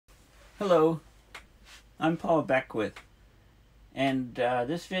Hello, I'm Paul Beckwith, and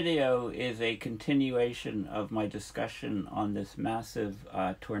this video is a continuation of my discussion on this massive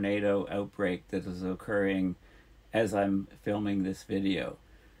tornado outbreak that is occurring as I'm filming this video.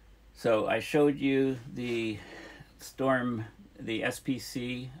 So I showed you the storm, the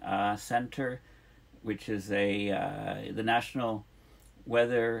SPC Center, which is the National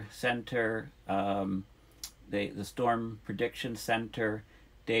Weather Center, the Storm Prediction Center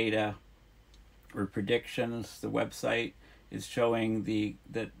data or predictions. The website is showing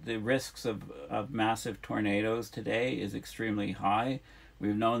that the risks of massive tornadoes today is extremely high.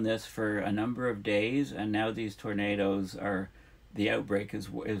 We've known this for a number of days, and now these tornadoes the outbreak is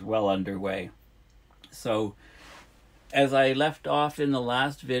well underway. So as I left off in the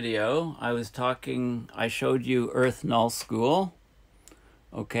last video, I showed you Earth Null School,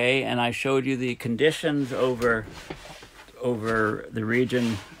 okay, and I showed you the conditions over the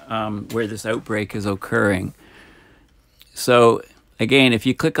region where this outbreak is occurring. So again, if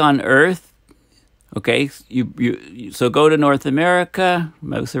you click on Earth, okay, so go to North America,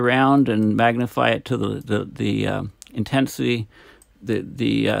 mouse around and magnify it to the intensity,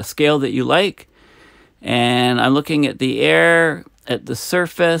 the scale that you like. And I'm looking at the air at the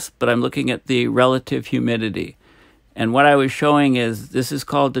surface, but I'm looking at the relative humidity. And what I was showing is this is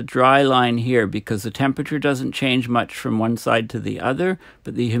called the dry line here because the temperature doesn't change much from one side to the other,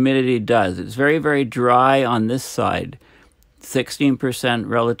 but the humidity does. It's very, very dry on this side. 16%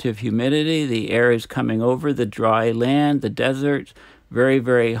 relative humidity. The air is coming over the dry land, the deserts, very,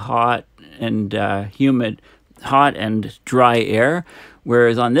 very hot and humid, hot and dry air.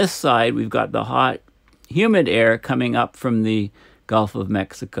 Whereas on this side, we've got the hot, humid air coming up from the Gulf of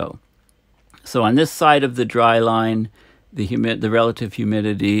Mexico. So on this side of the dry line, the relative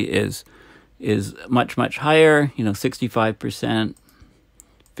humidity is much, much higher, 65%, 50%,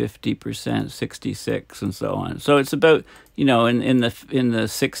 66%, and so on. So it's about, in the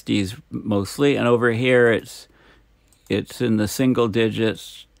 60s mostly, and over here it's in the single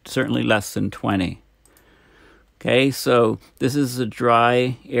digits, certainly less than 20. Okay, so this is the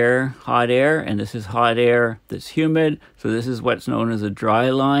dry air, hot air, and this is hot air that's humid. So this is what's known as a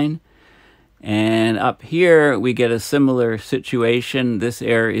dry line. And up here, we get a similar situation. This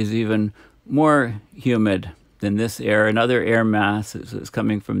air is even more humid than this air. Another air mass is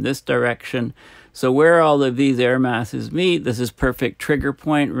coming from this direction. So where all of these air masses meet, this is perfect trigger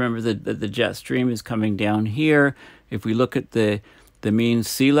point. Remember that the jet stream is coming down here. If we look at the mean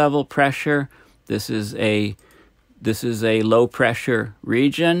sea level pressure, this is a low pressure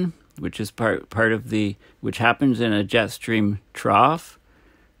region, which is which happens in a jet stream trough.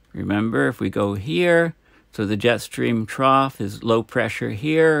 Remember, if we go here, so the jet stream trough is low pressure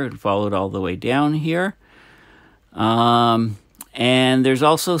here and followed all the way down here. And there's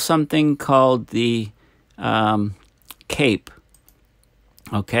also something called the cape.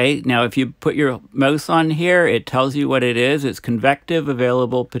 Okay, now if you put your mouse on here, it tells you what it is. It's convective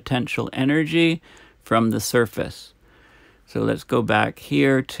available potential energy from the surface. So let's go back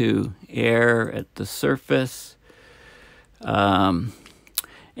here to air at the surface.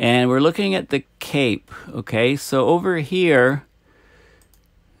 And we're looking at the cape, okay? So over here,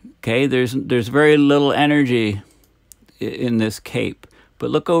 okay, there's very little energy in this cape. But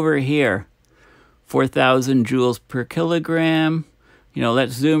look over here, 4,000 joules per kilogram.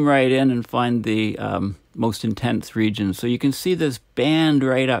 Let's zoom right in and find the most intense region. So you can see this band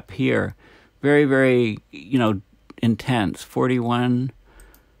right up here. Very, very, intense. 41,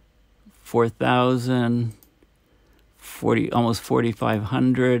 4,000. Almost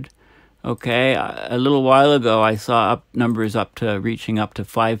 4,500. Okay, a little while ago I saw numbers reaching up to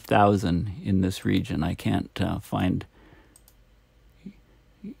 5,000 in this region. I can't find,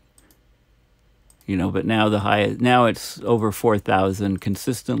 but now it's over 4,000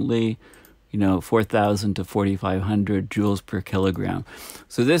 consistently. 4,000 to 4,500 joules per kilogram.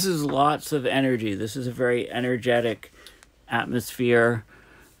 So this is lots of energy. This is a very energetic atmosphere.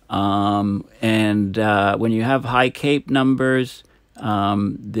 When you have high CAPE numbers,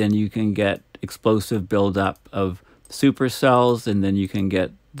 then you can get explosive buildup of supercells, and then you can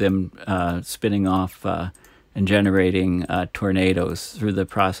get them spinning off and generating tornadoes through the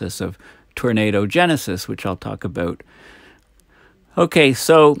process of tornadogenesis, which I'll talk about. Okay,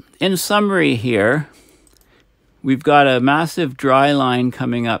 so in summary here, we've got a massive dry line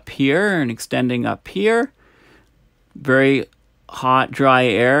coming up here and extending up here. Very hot, dry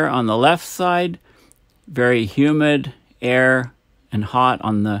air on the left side, very humid air and hot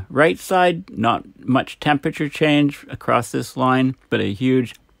on the right side. Not much temperature change across this line, but a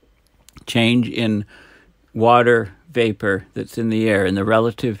huge change in water vapor that's in the air and the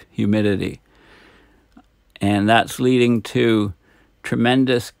relative humidity. And that's leading to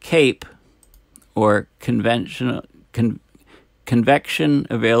tremendous CAPE, or convection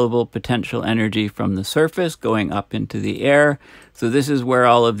available potential energy from the surface going up into the air. So this is where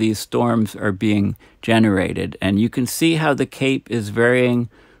all of these storms are being generated. And you can see how the CAPE is varying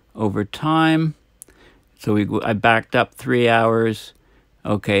over time. So I backed up 3 hours.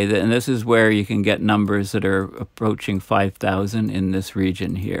 Okay, and this is where you can get numbers that are approaching 5,000 in this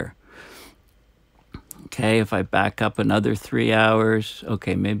region here. Okay, if I back up another 3 hours,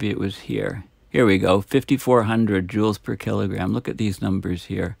 okay, maybe it was here. Here we go, 5,400 joules per kilogram. Look at these numbers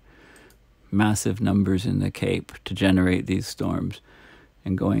here. Massive numbers in the CAPE to generate these storms.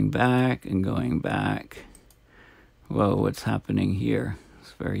 And going back and going back. Whoa, what's happening here?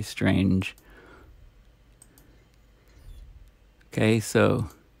 It's very strange. Okay, so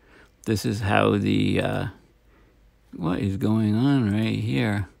this is how the, what is going on right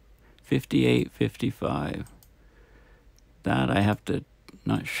here? 58, 55. That I have to,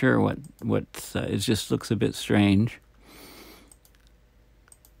 not sure what's, it just looks a bit strange.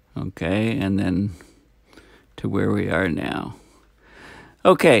 Okay, and then to where we are now.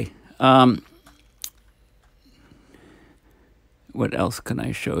 Okay, what else can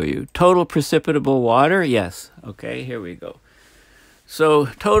I show you? Total precipitable water, yes. Okay, here we go. So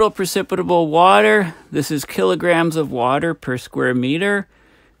total precipitable water, this is kilograms of water per square meter.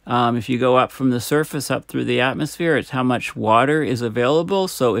 If you go up from the surface up through the atmosphere, it's how much water is available.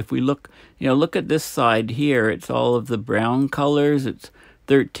 So if we look, look at this side here, it's all of the brown colors. It's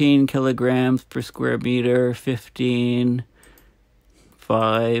 13 kilograms per square meter, 15,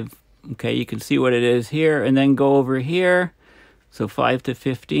 5. Okay, you can see what it is here. And then go over here. So 5 to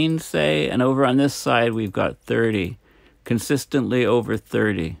 15, say. And over on this side, we've got 30. Consistently over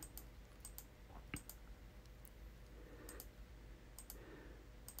 30.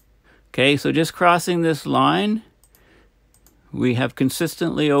 Okay, so just crossing this line, we have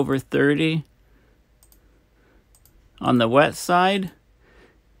consistently over 30 on the wet side,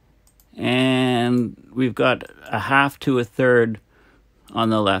 and we've got a half to a third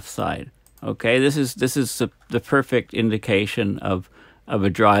on the left side. Okay, this is the perfect indication of a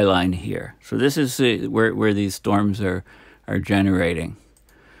dry line here. So this is where these storms are generating.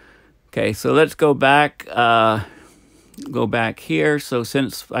 Okay, so let's go back. Go back here. So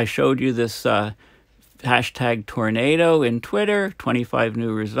since I showed you this hashtag tornado in Twitter, 25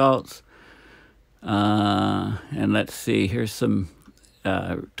 new results. And let's see, here's some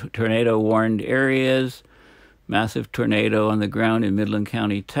tornado warned areas. Massive tornado on the ground in Midland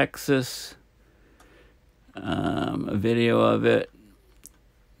County, Texas. A video of it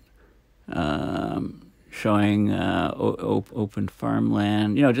showing open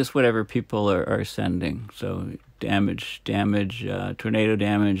farmland, just whatever people are sending. So damage, tornado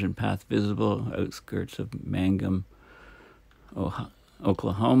damage and path visible, outskirts of Mangum,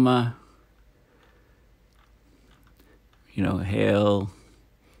 Oklahoma. Hail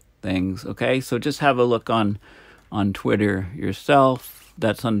things. Okay, so just have a look on Twitter yourself.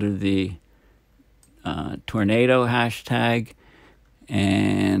 That's under the tornado hashtag.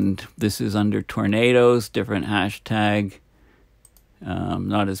 And this is under tornadoes, different hashtag,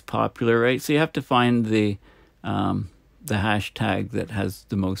 not as popular, right? So you have to find the hashtag that has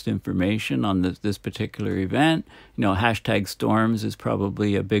the most information on this particular event. Hashtag storms is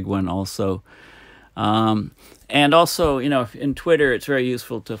probably a big one also. And also, in Twitter, it's very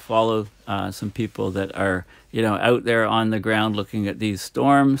useful to follow some people that are, out there on the ground looking at these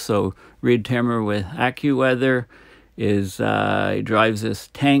storms. So Reed Timmer with AccuWeather drives this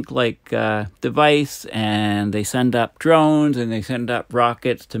tank-like device, and they send up drones and they send up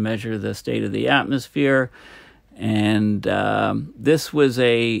rockets to measure the state of the atmosphere. And this was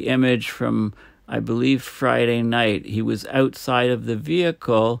a image from, I believe, Friday night. He was outside of the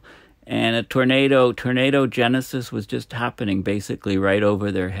vehicle, and a tornado genesis was just happening basically right over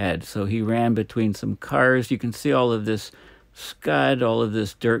their head. So he ran between some cars. You can see all of this scud, all of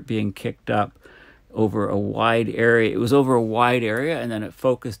this dirt being kicked up over a wide area. It was over a wide area, and then it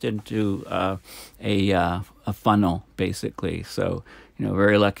focused into a funnel, basically. So,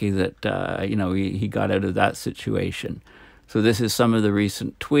 very lucky that, he got out of that situation. So this is some of the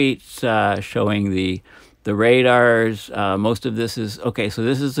recent tweets showing the radars. Most of this is, okay, so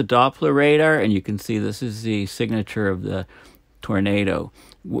this is the Doppler radar, and you can see this is the signature of the tornado.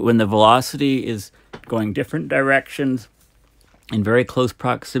 When the velocity is going different directions in very close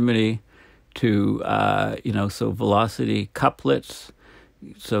proximity to, so velocity couplets.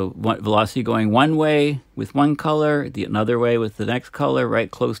 So velocity going one way with one color, another way with the next color,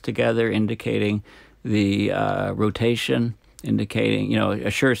 right close together, indicating the rotation, indicating, you know,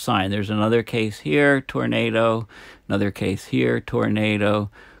 a sure sign. There's another case here, tornado, another case here, tornado.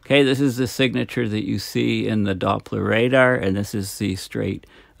 Okay, this is the signature that you see in the Doppler radar, and this is the straight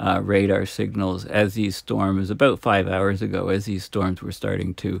radar signals as these storms, about 5 hours ago, as these storms were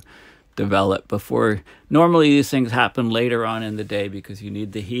starting to develop. Before, normally these things happen later on in the day because you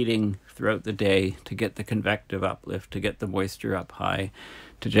need the heating throughout the day to get the convective uplift, to get the moisture up high,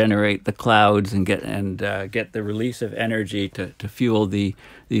 to generate the clouds and get the release of energy to fuel the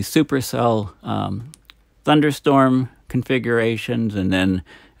supercell thunderstorm configurations, and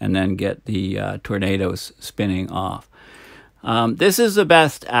then get the tornadoes spinning off. This is the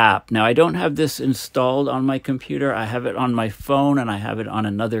best app. Now, I don't have this installed on my computer. I have it on my phone, and I have it on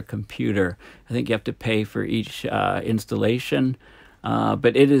another computer. I think you have to pay for each installation,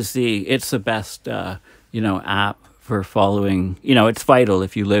 but it's the best app for following. You know, it's vital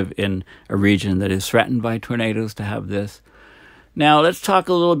if you live in a region that is threatened by tornadoes to have this. Now, let's talk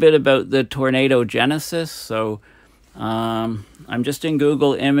a little bit about the tornado genesis. So I'm just in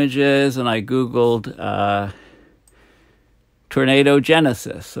Google Images, and I Googled tornado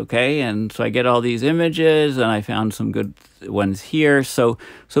genesis, okay? And so I get all these images, and I found some good ones here. So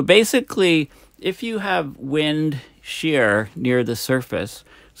basically, if you have wind shear near the surface,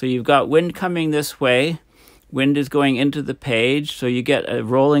 so you've got wind coming this way, wind is going into the page, so you get a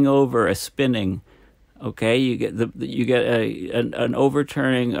rolling over, a spinning, okay? You get an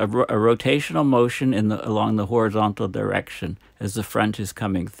overturning, a rotational motion along the horizontal direction as the front is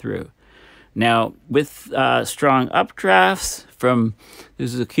coming through. Now, with strong updrafts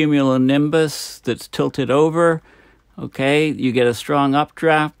this is a cumulonimbus that's tilted over, okay? You get a strong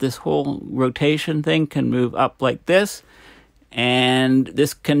updraft. This whole rotation thing can move up like this, and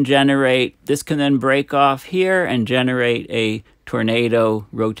this can then break off here and generate a tornado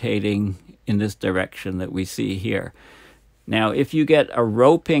rotating in this direction that we see here. Now, if you get a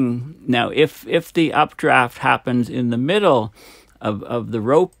roping, if the updraft happens in the middle of the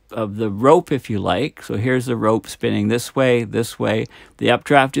rope, if you like, so here's the rope spinning this way, the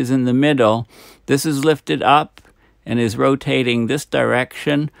updraft is in the middle, this is lifted up and is rotating this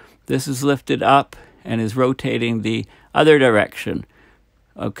direction, this is lifted up and is rotating the other direction.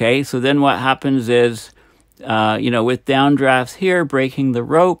 Okay, so then what happens is, with downdrafts here breaking the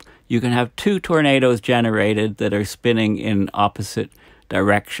rope, you can have two tornadoes generated that are spinning in opposite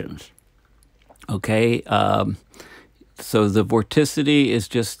directions. Okay, so the vorticity is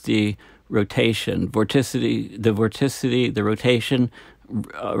just the rotation. The rotation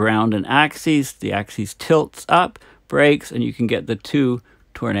around an axis. The axis tilts up, breaks, and you can get the two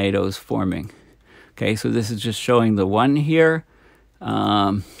tornadoes forming. Okay, so this is just showing the one here.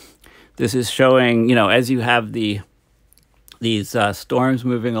 This is showing, as you have these storms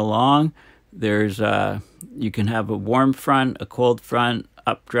moving along, you can have a warm front, a cold front,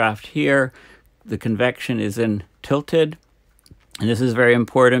 updraft here. The convection is in tilted, and this is very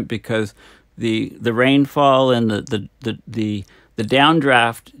important because the rainfall and the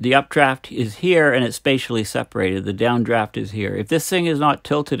downdraft, the updraft is here and it's spatially separated. The downdraft is here. If this thing is not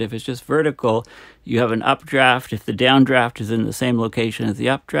tilted, if it's just vertical, you have an updraft. If the downdraft is in the same location as the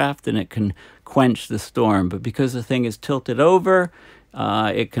updraft, then it can quench the storm. But because the thing is tilted over,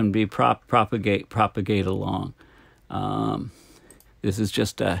 it can be propagate along. This is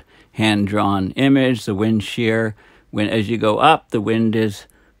just a hand-drawn image. The wind shear, as you go up, the wind is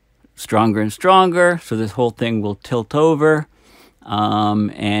stronger and stronger, so this whole thing will tilt over. You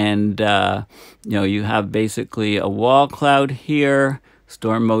have basically a wall cloud here.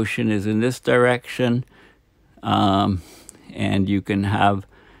 Storm motion is in this direction. And you can have,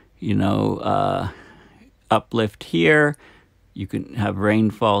 uplift here. You can have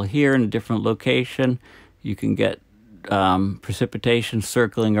rainfall here in a different location. You can get precipitation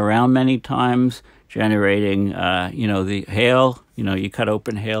circling around many times, generating, the hail. You cut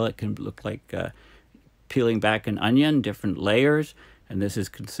open hail, it can look like peeling back an onion, different layers, and this is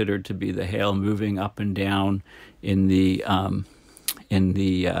considered to be the hail moving up and down in the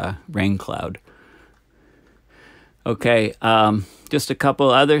rain cloud. Okay, just a couple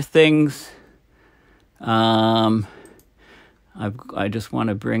other things. I just want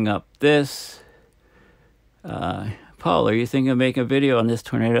to bring up this. Paul, are you thinking of making a video on this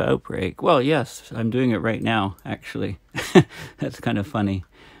tornado outbreak? Well, yes, I'm doing it right now, actually. That's kind of funny.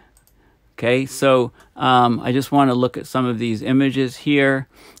 Okay, so I just want to look at some of these images here.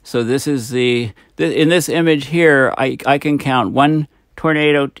 So this is in this image here, I can count one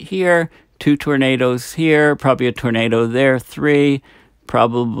tornado here, two tornadoes here, probably a tornado there, three,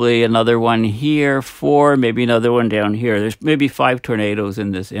 probably another one here, 4, maybe another one down here. There's maybe 5 tornadoes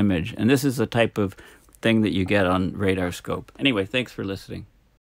in this image. And this is the type of thing that you get on radar scope. Anyway, thanks for listening.